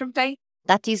preferably.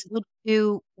 That is good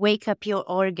to wake up your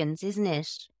organs, isn't it?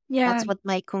 Yeah. That's what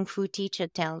my Kung Fu teacher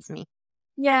tells me.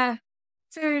 Yeah.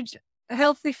 Food,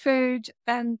 healthy food,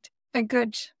 and a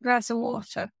good glass of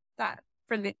water. That's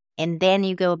brilliant. And then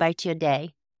you go about your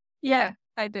day. Yeah,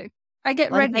 I do. I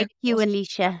get what ready. What about you,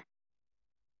 Alicia?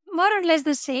 More or less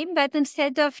the same, but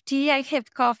instead of tea, I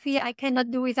have coffee. I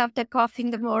cannot do without the coffee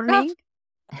in the morning.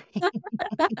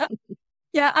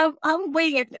 Yeah, I'm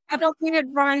weird. I'm a weird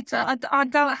writer. I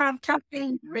don't have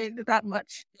caffeine really that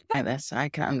much. Like this, I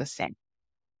can understand.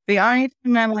 The only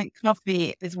time I like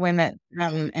coffee is when it's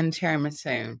in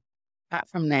tiramisu. Apart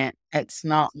from that, it's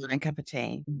not my cup of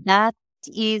tea. That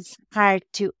is hard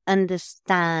to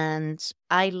understand.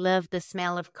 I love the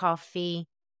smell of coffee.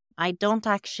 I don't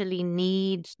actually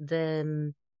need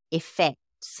the effect.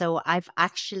 So I've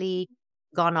actually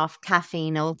gone off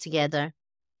caffeine altogether.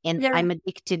 And I'm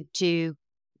addicted to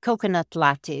coconut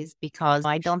lattes because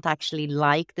I don't actually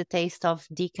like the taste of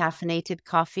decaffeinated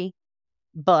coffee.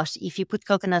 But if you put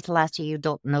coconut latte, you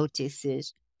don't notice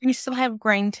it. You still have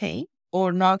green tea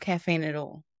or no caffeine at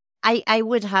all? I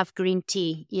would have green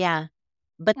tea, yeah.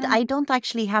 But I don't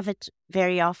actually have it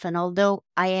very often, although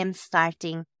I am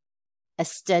starting a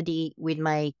study with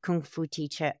my Kung Fu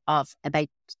teacher about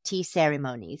tea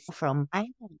ceremonies, from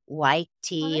white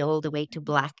tea all the way to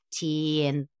black tea,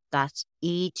 and that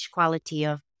each quality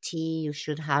of tea, you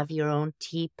should have your own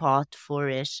teapot for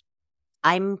it.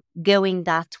 I'm going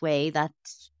that way, that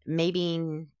maybe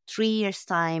in 3 years'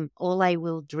 time, all I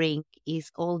will drink is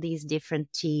all these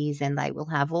different teas, and I will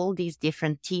have all these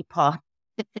different teapots.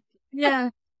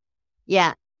 Yeah.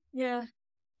 Yeah. Yeah.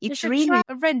 It's you really try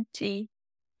a red tea.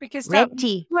 Because red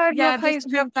tea. Yeah,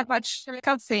 doesn't have that much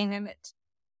caffeine in it.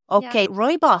 Okay,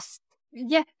 rooibos.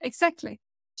 Yeah, exactly.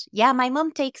 Yeah, my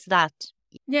mom takes that.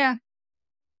 Yeah.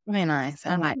 Very nice.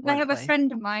 I like I have a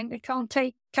friend of mine that can't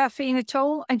take caffeine at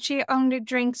all, and she only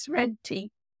drinks red tea.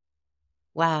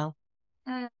 Wow.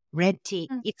 red tea.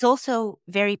 Mm. It's also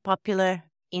very popular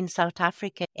in South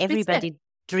Africa. Everybody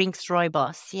drinks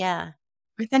rooibos. Yeah,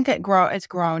 I think it's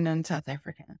grown in South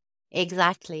Africa.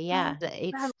 exactly. Yeah,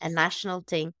 it's a national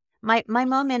thing. My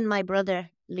mom and my brother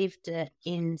lived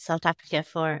in South Africa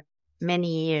for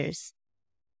many years.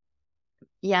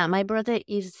 Yeah, my brother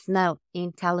is now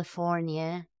in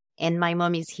California and my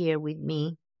mom is here with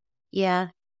me. Yeah.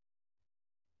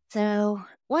 So,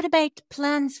 what about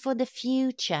plans for the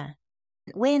future?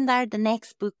 When are the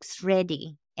next books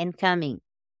ready and coming?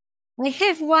 I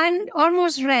have one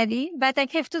almost ready, but I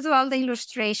have to do all the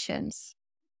illustrations.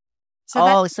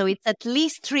 So So it's at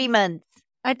least 3 months.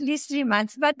 at least 3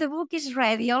 months, but the book is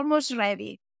ready, almost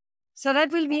ready. So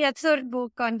that will be a third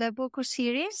book on the Boku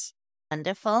series.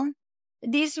 Wonderful.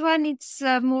 This one, it's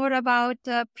more about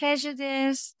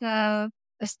prejudice,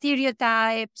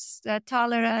 stereotypes,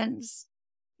 tolerance.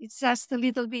 It's just a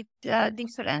little bit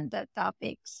different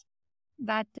topics,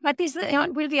 but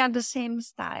it will be on the same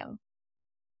style.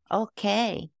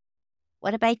 Okay.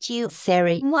 What about you,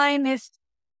 Sarah? Mine is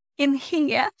in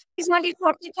here. It's only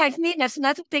 45 minutes,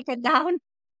 not to take it down.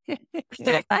 I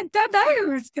don't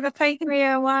know. It's going to take me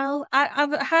a while.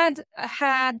 I've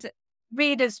had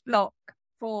reader's block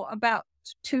for about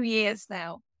 2 years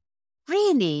now.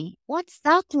 Really? What's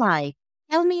that like?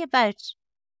 Tell me about.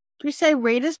 Did you say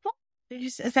reader's block?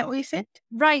 Is that what you said?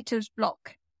 Writer's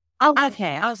block. Oh,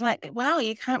 okay. I was like, wow,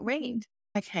 you can't read.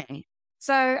 Okay.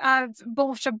 So I've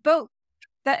bought a book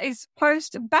that is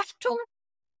post-battle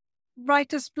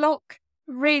writer's block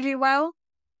really well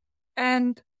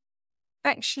and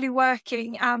actually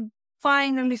working. I'm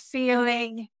finally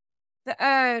feeling the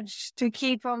urge to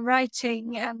keep on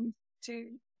writing and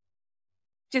to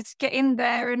just get in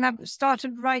there, and I've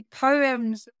started to write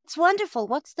poems. It's wonderful.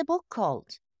 What's the book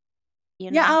called?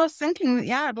 I was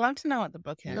thinking, I'd love to know what the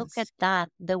book is. Look at that.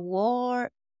 The War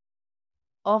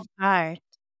of Art.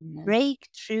 Break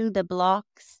through the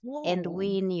blocks and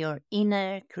win your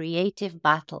inner creative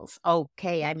battles.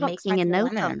 Okay, I'm making a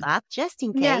note of that just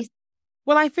in case. Yeah.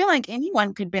 Well, I feel like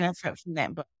anyone could benefit from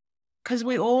that book because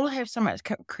we all have so much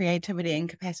creativity and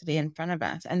capacity in front of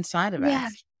us, inside of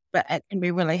us, but it can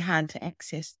be really hard to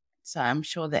access. So I'm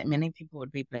sure that many people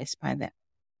would be blessed by that.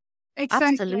 Exactly.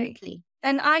 Absolutely.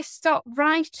 And I stopped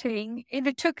writing, and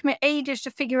it took me ages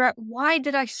to figure out why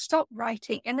did I stop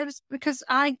writing. And it was because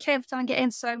I kept on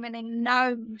getting so many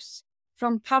no's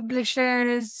from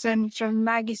publishers and from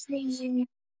magazines,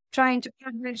 trying to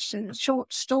publish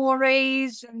short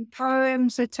stories and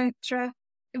poems, etc.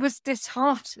 It was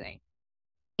disheartening.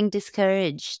 Being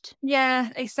discouraged. Yeah,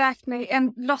 exactly.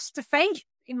 And lost the faith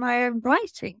in my own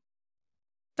writing.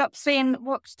 Stopped seeing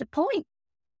what's the point.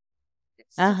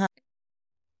 It's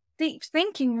deep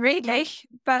thinking, really,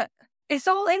 but it's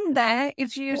all in there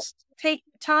if you take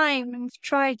time and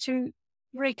try to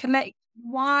recollect,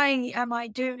 why am I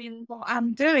doing what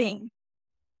I'm doing?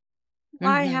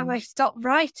 Why have I stopped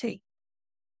writing?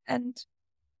 And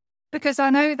because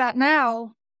I know that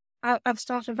now, I've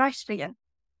started writing again.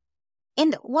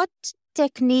 And what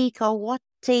technique or what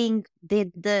thing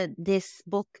did this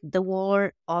book, The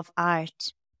War of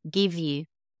Art, give you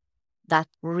that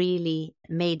really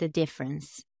made a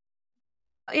difference?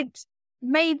 It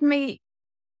made me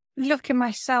look at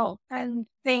myself and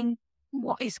think,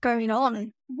 what is going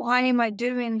on? Why am I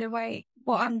doing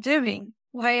what I'm doing?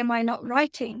 Why am I not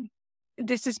writing?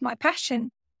 This is my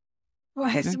passion.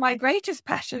 Well, it's my greatest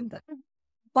passion.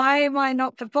 Why am I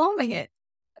not performing it?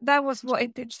 That was what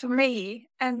it did for me.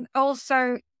 And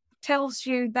also tells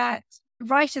you that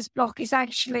writer's block is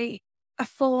actually a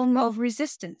form of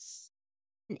resistance.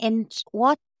 And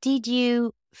what did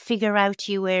you figure out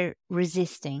you were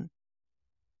resisting?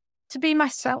 To be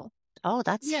myself. Oh,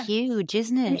 that's huge,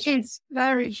 isn't it? It is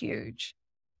very huge.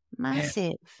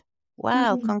 Massive.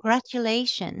 Wow,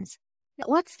 congratulations.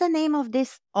 What's the name of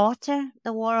this author,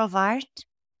 The War of Art?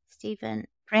 Stephen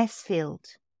Pressfield.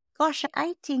 Gosh,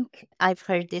 I think I've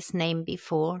heard this name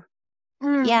before.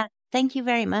 Yeah, thank you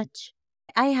very much.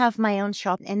 I have my own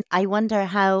shop, and I wonder,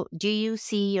 how do you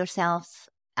see yourself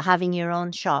having your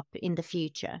own shop in the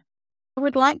future? I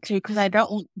would like to, because I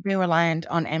don't want to be reliant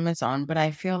on Amazon, but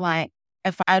I feel like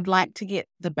I'd like to get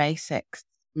the basics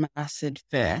mastered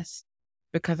first,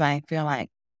 because I feel like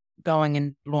going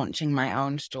and launching my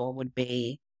own store would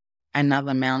be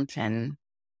another mountain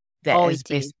that is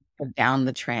best down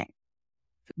the track.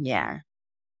 Yeah.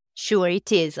 Sure,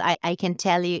 it is. I can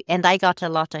tell you, and I got a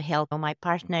lot of help. My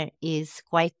partner is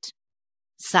quite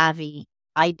savvy.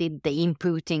 I did the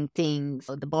inputting things,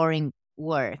 the boring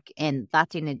work, and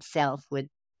that in itself would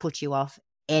put you off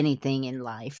anything in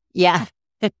life. Yeah.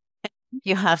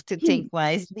 You have to think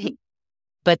wisely.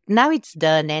 But now it's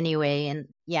done anyway. And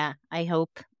yeah, I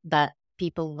hope that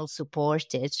people will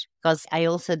support it because I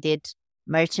also did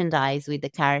merchandise with the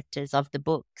characters of the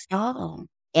books. Oh,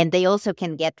 And they also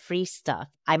can get free stuff.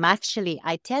 I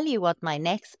tell you what my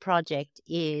next project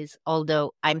is,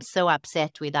 although I'm so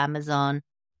upset with Amazon.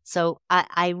 So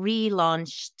I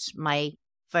relaunched my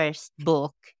first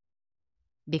book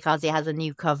because it has a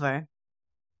new cover.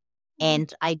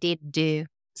 And I did do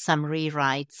some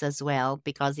rewrites as well,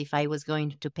 because if I was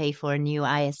going to pay for a new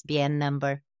ISBN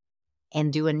number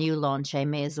and do a new launch, I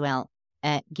may as well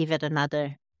give it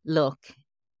another look.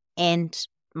 And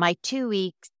my 2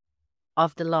 weeks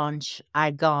of the launch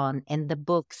are gone and the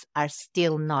books are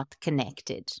still not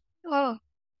connected. Oh,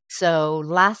 So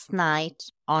last night,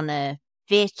 on a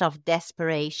fit of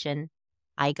desperation,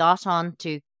 I got on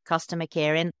to customer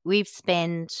care, and we've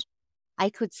spent, I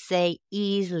could say,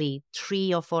 easily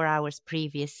 3 or 4 hours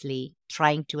previously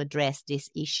trying to address this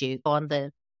issue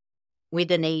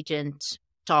with an agent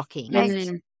talking.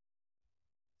 right.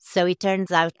 So it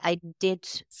turns out I did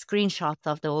screenshots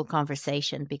of the whole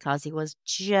conversation because it was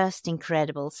just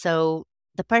incredible. So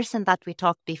the person that we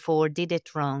talked before did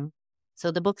it wrong. So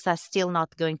the books are still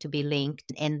not going to be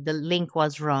linked, and the link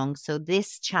was wrong. So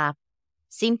this chap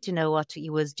seemed to know what he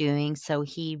was doing. So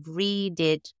he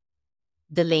redid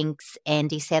the links and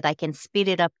he said, I can speed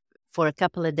it up for a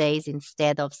couple of days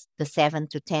instead of the 7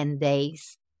 to 10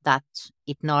 days that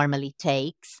it normally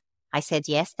takes. I said,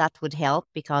 yes, that would help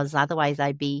because otherwise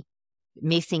I'd be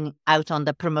missing out on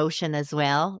the promotion as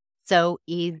well. So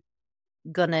he's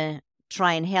going to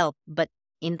try and help. But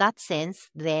in that sense,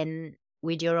 then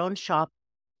with your own shop,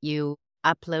 you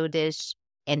upload it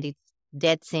and it's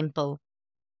dead simple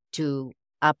to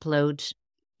upload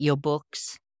your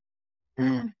books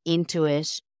into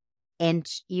it. And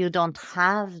you don't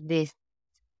have this,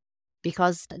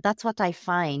 because that's what I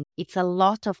find. It's a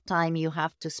lot of time you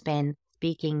have to spend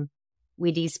speaking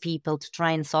with these people to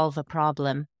try and solve a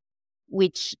problem,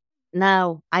 which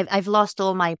now I've lost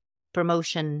all my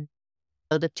promotion.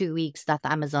 So the 2 weeks that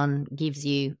Amazon gives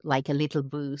you like a little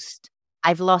boost,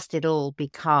 I've lost it all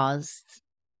because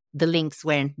the links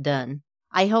weren't done.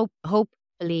 I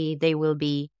hopefully they will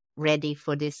be ready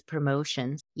for this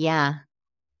promotion. Yeah,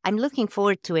 I'm looking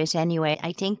forward to it anyway.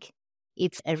 I think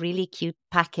it's a really cute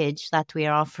package that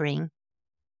we're offering.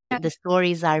 The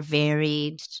stories are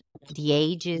varied, the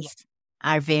ages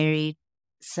are varied.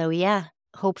 So yeah,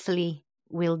 hopefully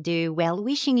we'll do well.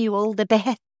 Wishing you all the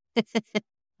best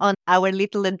on our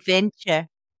little adventure.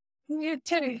 You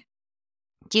too.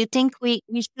 Do you think we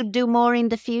should do more in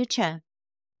the future?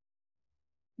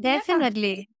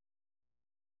 Definitely.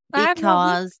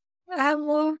 Because I have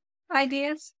more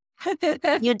ideas.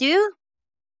 you do?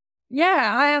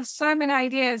 Yeah, I have so many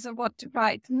ideas of what to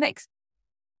write. The next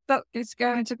book is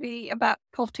going to be about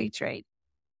potty trade.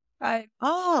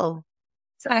 Oh,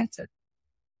 Excited.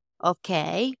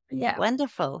 okay. Yeah.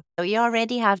 Wonderful. So you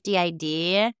already have the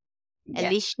idea. Yeah.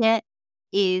 Alicia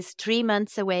is 3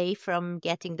 months away from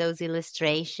getting those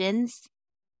illustrations.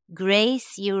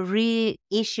 Grace, you're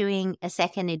reissuing a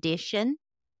second edition.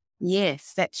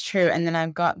 yes, that's true. And then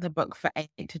I've got the book for 8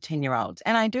 to 10-year-olds.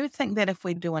 And I do think that if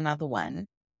we do another one,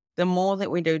 the more that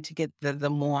we do together, the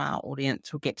more our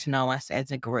audience will get to know us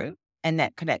as a group. And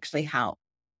that could actually help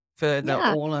further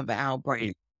Yeah. all of our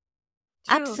brand.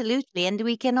 Absolutely. And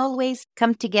we can always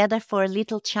come together for a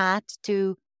little chat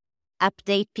to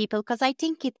update people, because I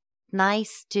think it's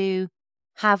nice to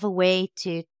have a way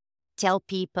to tell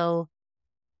people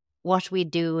what we're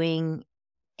doing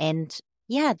and,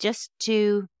 yeah, just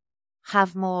to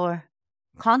have more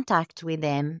contact with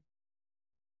them.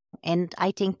 And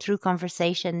I think through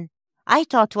conversation, I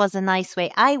thought was a nice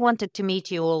way. I wanted to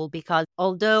meet you all because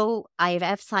although I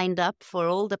have signed up for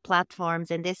all the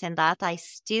platforms and this and that, I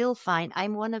still find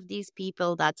I'm one of these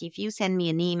people that if you send me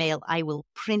an email, I will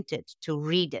print it to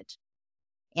read it.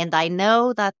 And I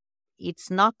know that it's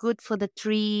not good for the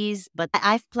trees, but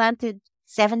I've planted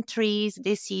 7 trees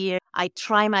this year. I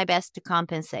try my best to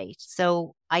compensate.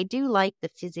 So I do like the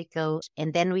physical.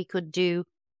 And then we could do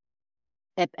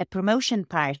a promotion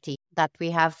party that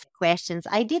we have questions.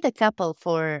 I did a couple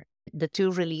for the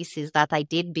 2 releases that I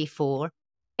did before.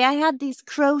 I had these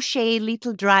crochet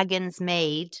little dragons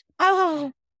made.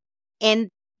 Oh, And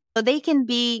so they can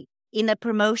be in a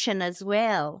promotion as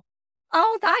well.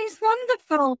 oh, that is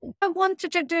wonderful. I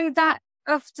wanted to do that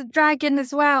of the dragon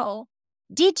as well.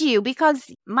 Did you?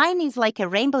 Because mine is like a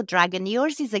rainbow dragon.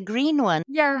 Yours is a green one.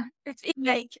 Yeah, it's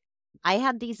innate. I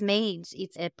had these made.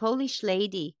 It's a Polish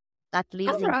lady that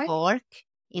lives in right. Cork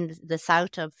in the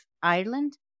south of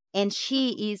Ireland. And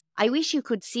she is, I wish you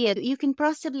could see it. You can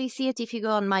possibly see it if you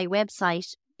go on my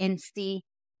website and see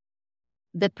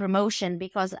the promotion,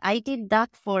 because I did that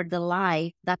for the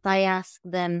live, that I asked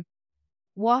them,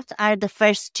 what are the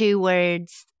first 2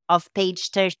 words of page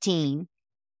 13?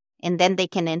 And then they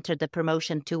can enter the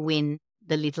promotion to win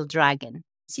the little dragon.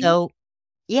 So,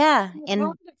 yeah. And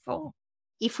Wonderful.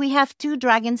 if we have 2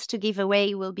 dragons to give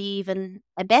away, it will be even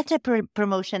a better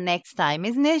promotion next time,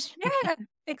 isn't it? Yeah,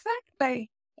 exactly.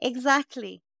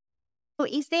 Exactly. So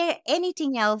is there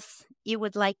anything else you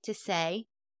would like to say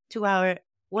to our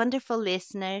wonderful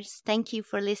listeners? Thank you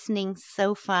for listening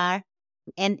so far.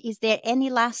 And is there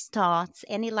any last thoughts,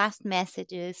 any last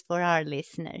messages for our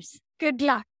listeners? Good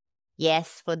luck.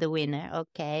 Yes, for the winner.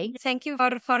 Okay. Thank you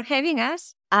for having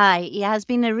us. It has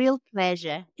been a real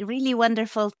pleasure. Really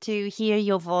wonderful to hear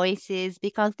your voices,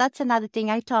 because that's another thing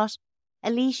I thought.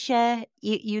 Alicia,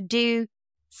 you do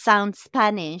sound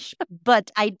Spanish,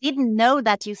 but I didn't know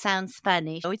that you sound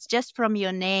Spanish. It's just from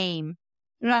your name.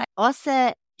 Right.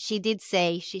 Also, she did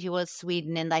say she was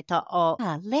Sweden, and I thought,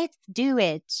 let's do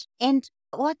it. And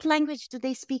what language do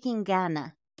they speak in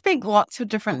Ghana? Speak lots of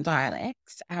different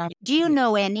dialects. Do you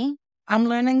know any? I'm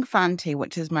learning Fanti,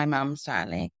 which is my mum's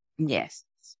dialect. Yes.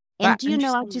 And But do you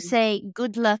know how to interestingly- say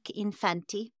good luck in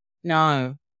Fanti?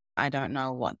 No, I don't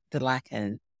know what the lack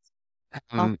is.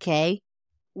 Okay.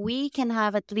 We can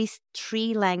have at least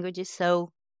 3 languages.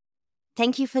 So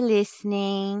thank you for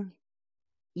listening.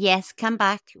 Yes, come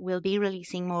back. We'll be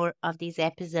releasing more of these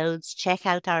episodes. Check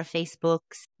out our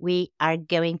Facebooks. We are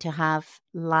going to have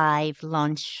live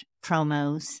launch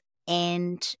promos.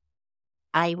 And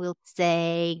I will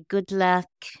say good luck.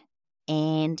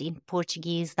 And in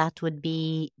Portuguese, that would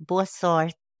be boa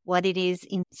sorte. What it is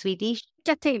in Swedish?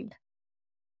 Catil.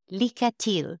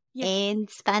 Licatil. Yes. In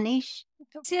Spanish?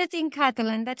 Say it in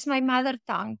Catalan. That's my mother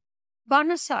tongue.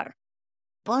 Bona sort.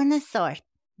 Bona sorte.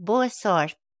 Boa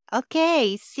sorte.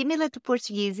 Okay, similar to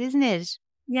Portuguese, isn't it?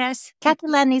 Yes.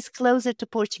 Catalan is closer to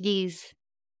Portuguese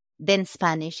than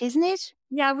Spanish, isn't it?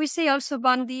 Yeah, we say also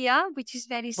bon dia, which is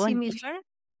very Bon-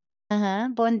 similar.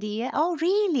 Bon dia. Oh,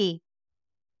 really?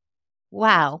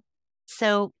 Wow.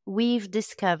 So we've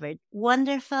discovered.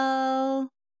 Wonderful.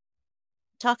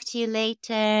 Talk to you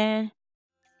later.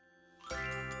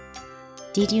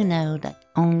 Did you know that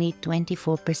only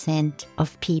 24%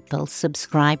 of people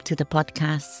subscribe to the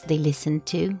podcasts they listen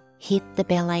to? Hit the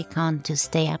bell icon to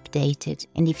stay updated.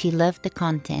 And if you love the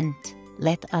content,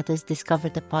 let others discover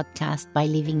the podcast by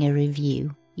leaving a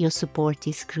review. Your support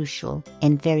is crucial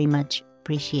and very much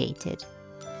appreciated.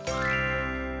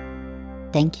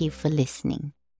 Thank you for listening.